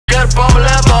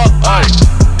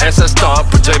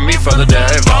save me from the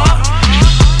dead.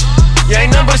 Yeah,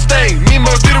 ain't nothing but a stain. Me and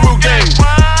most do the root gang.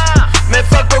 Man,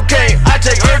 fuck cocaine. I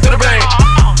take earth to the brain.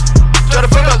 Try to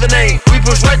fuck up the name. We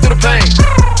push right through the pain.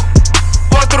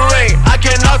 Walk through the rain. I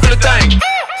can't knock for the thing.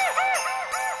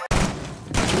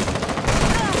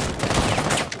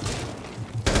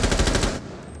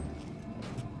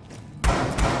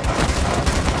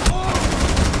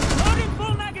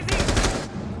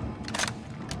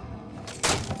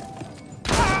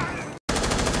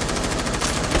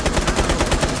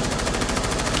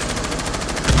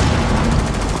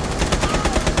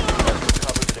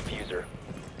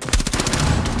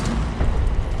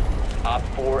 Op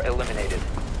 4 eliminated.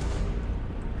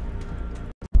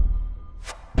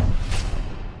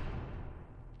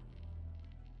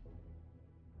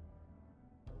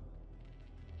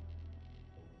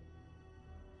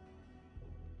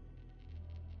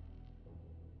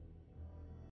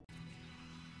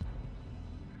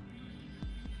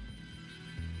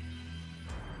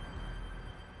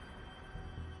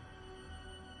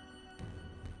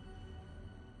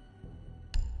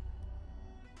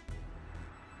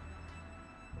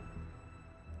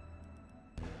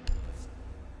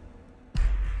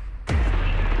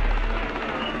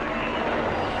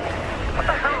 What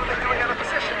the hell are they doing out of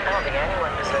position? I don't think anyone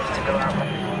deserves to go out.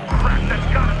 Crap, that's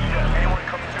gotta be it. Anyone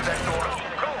comes through that door,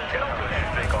 go, get over there.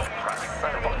 Big old crap.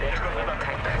 Son of a bitch, we need to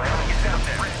take the round. Get down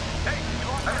there. Hey,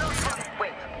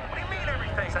 wait. What do you mean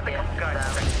everything? Is that the couple guys?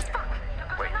 Fuck.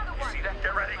 Wait, you see that?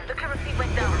 Get ready. The camera feed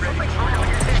went down. We're ready.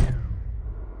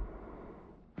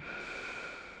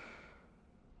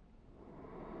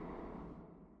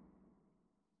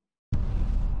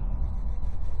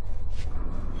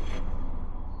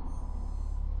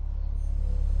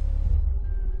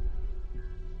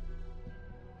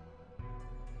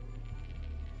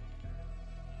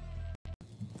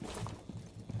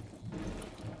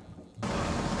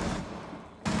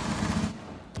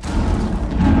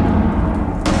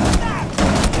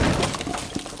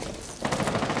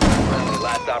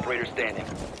 Last operator standing.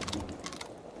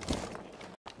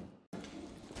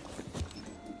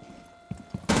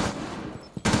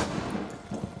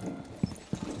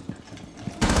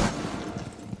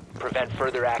 Prevent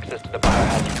further access to the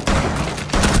biohazard.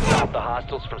 Stop the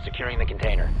hostiles from securing the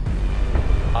container.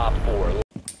 Op 4.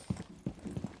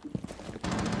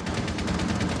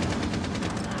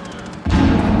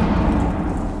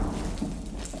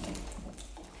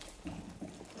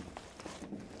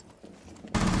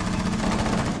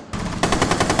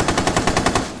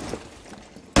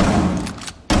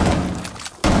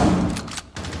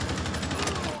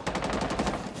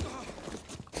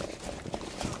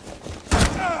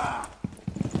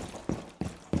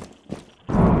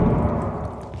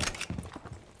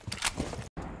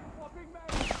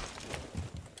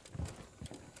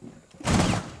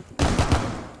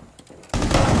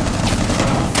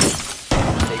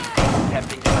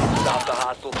 Stop the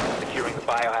hostiles from securing the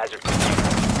biohazard container.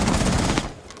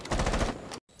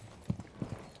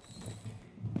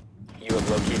 You have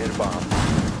located a bomb.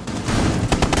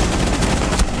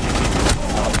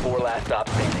 Op 4 last stop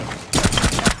standing.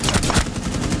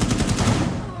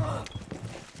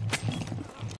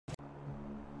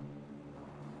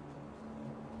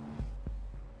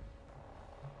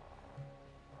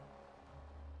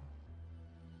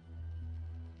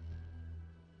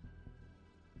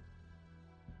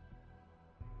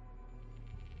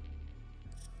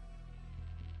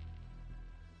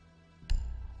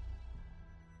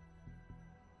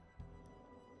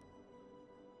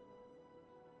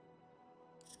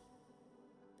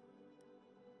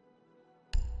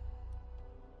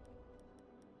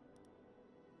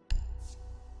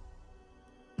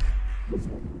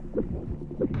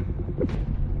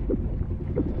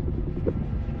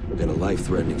 Been a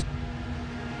life-threatening.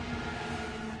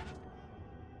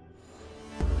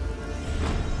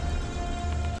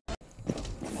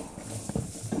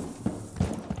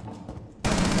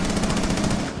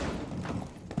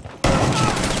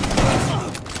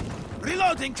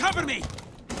 Reloading, cover me!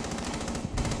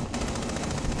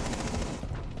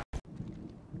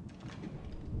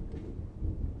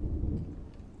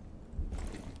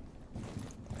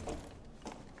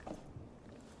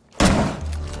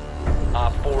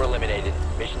 Op 4 eliminated.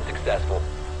 Mission successful.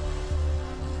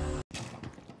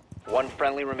 One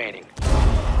friendly remaining.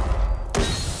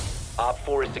 Op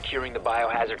 4 is securing the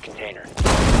biohazard container. The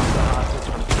hostiles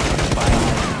from securing the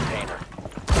biohazard container.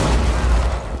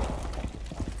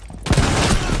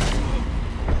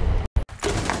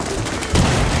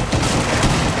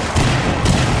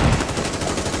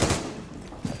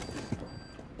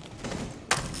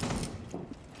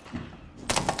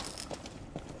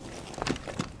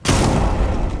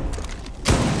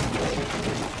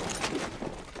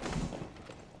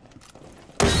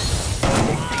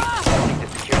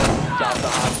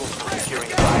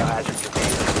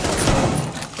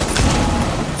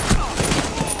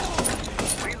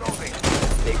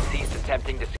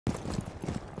 attempting to.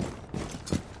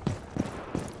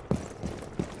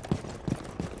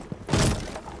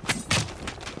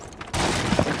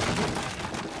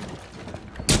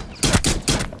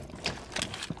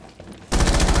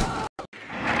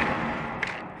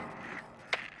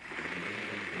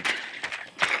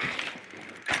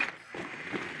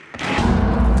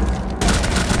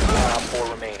 Op 4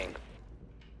 remaining.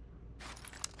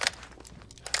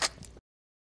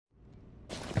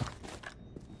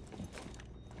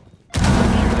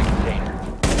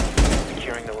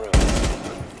 Securing the room.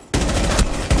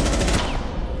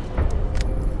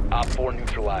 Op 4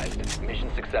 neutralized. Mission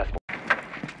successful.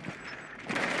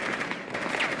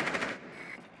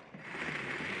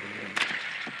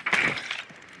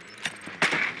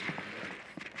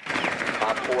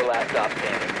 Op 4 last stop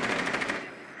standing.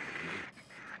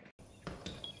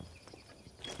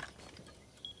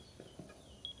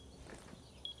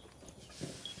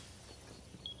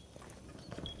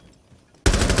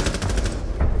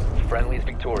 Friendly's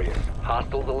victorious.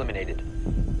 Hostiles eliminated.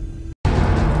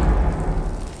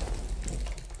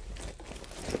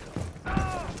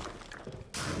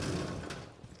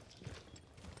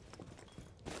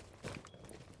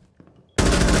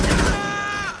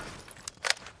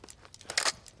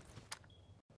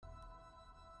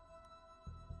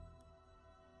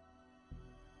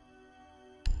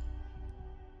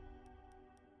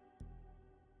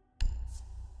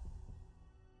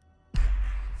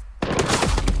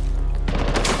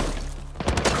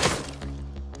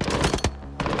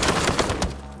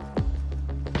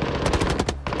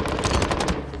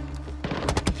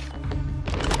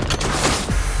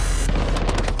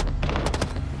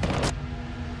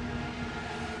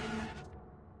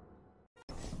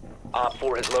 Op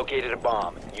 4 has located a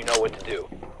bomb. You know what to do.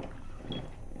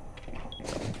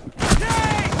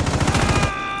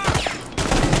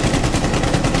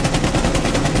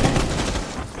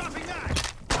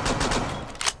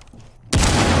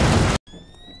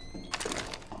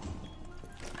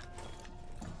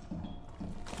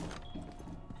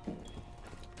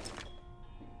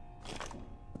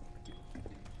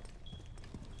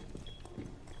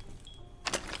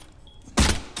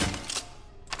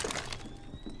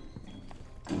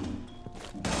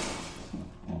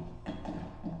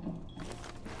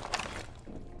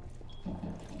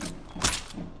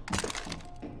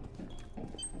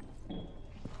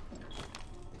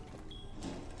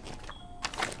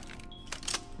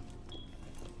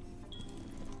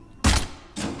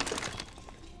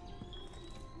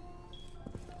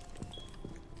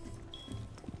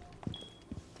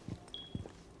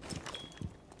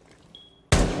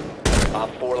 Op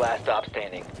 4 last stop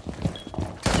standing.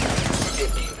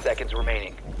 15 seconds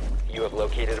remaining. You have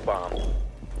located a bomb. 10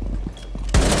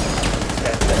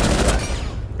 seconds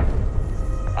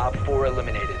left. Op 4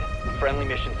 eliminated. Friendly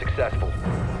mission successful.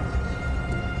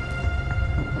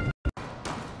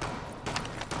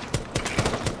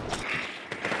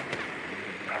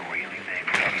 Really big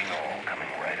fucking hole coming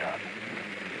right up.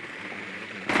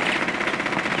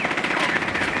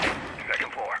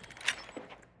 Second floor.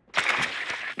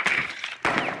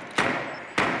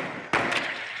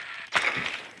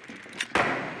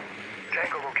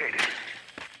 Tango located.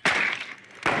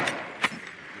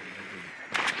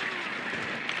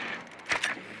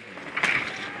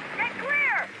 Get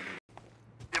clear!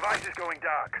 Device is going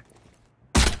dark.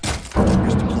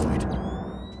 Is deployed.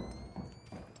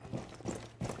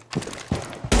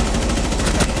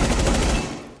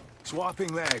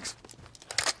 Swapping legs.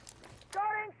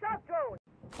 Starting subzone.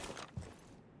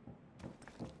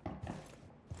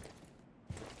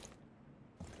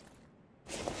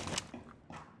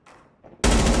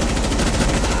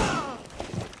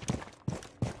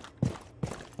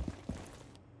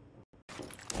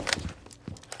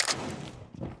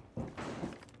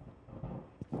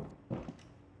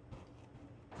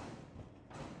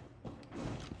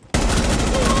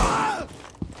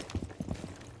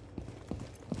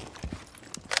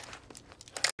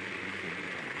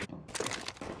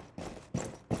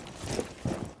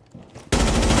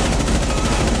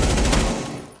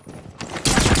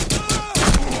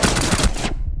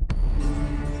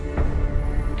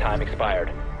 Time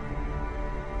expired.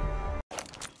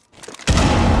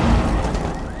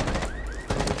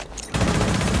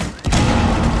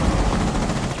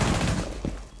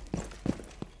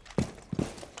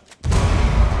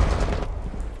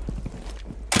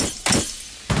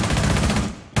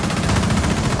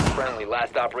 Friendly,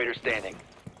 last operator standing.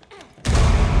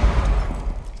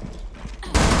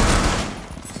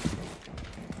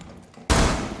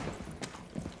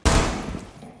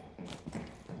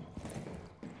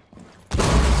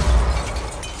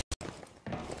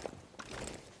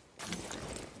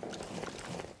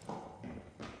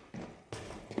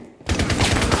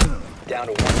 down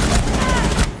to 1.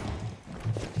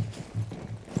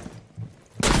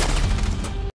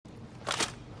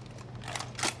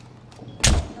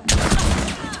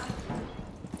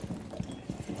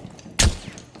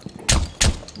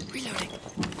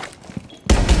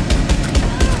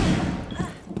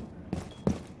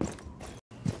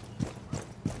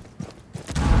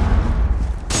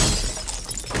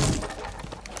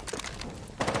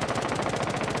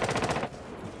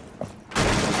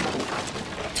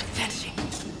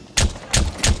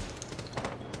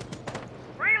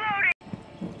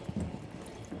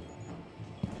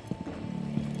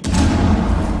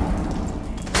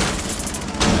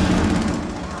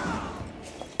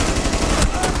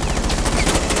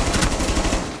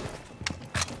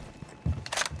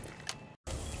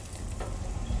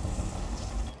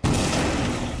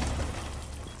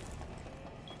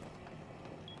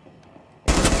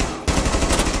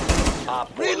 Op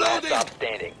 4 last stop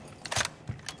standing.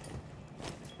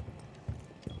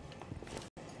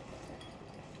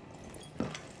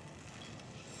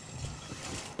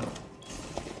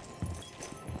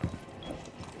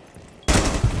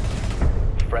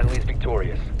 Friendly's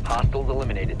victorious. Hostiles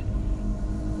eliminated.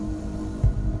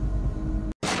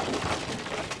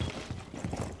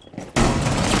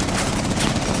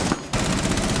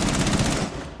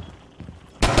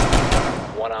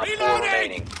 One Op 4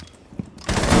 remaining.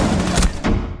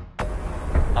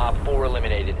 Op 4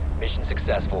 eliminated. Mission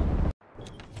successful.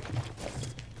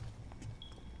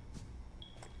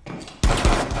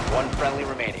 One friendly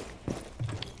remaining.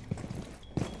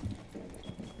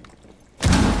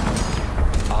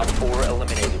 Op 4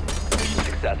 eliminated. Mission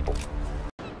successful.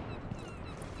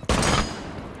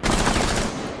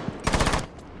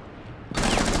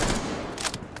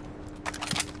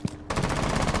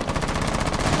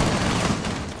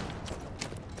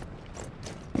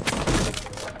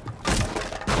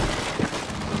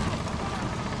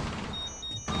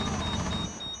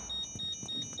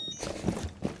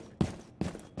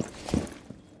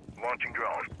 Launching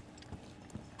drone.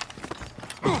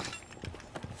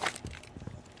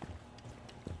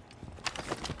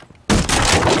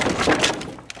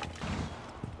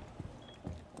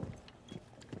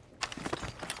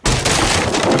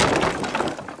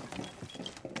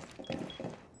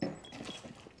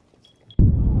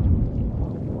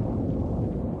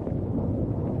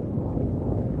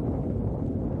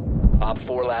 Op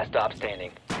 4 last stop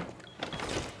standing.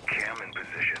 Cam in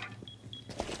position.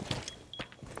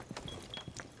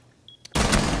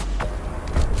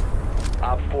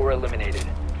 Op 4 eliminated.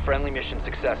 Friendly mission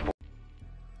successful.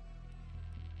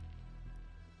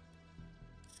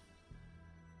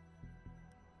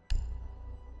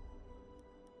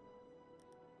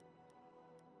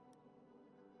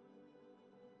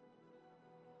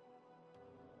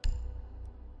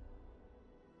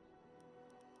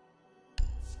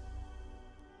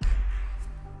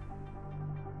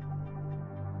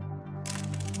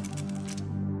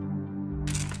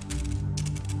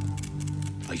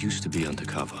 I used to be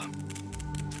undercover.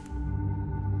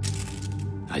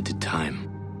 I did time.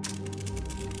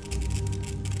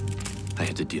 I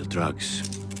had to deal drugs.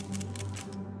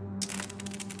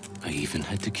 I even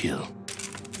had to kill.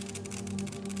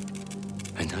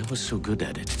 And I was so good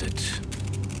at it that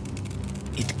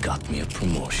it got me a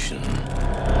promotion.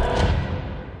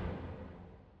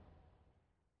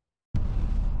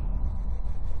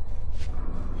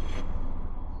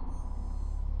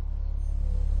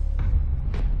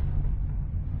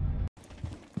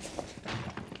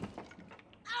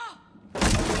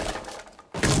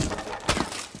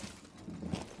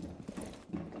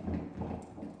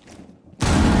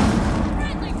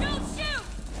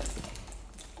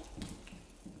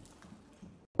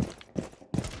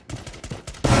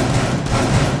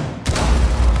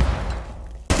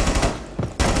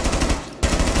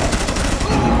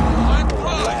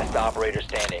 Operator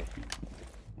standing.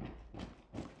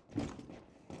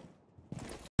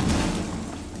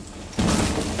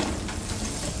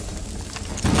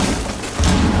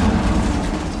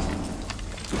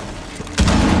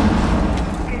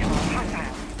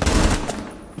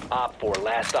 Op 4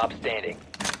 last stop standing.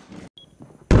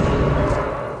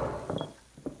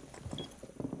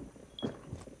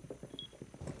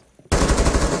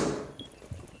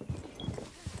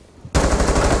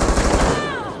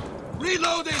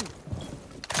 Reloading!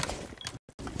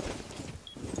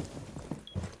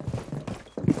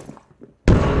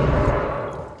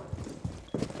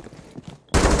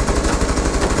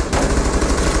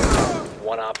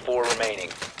 One Op 4 remaining.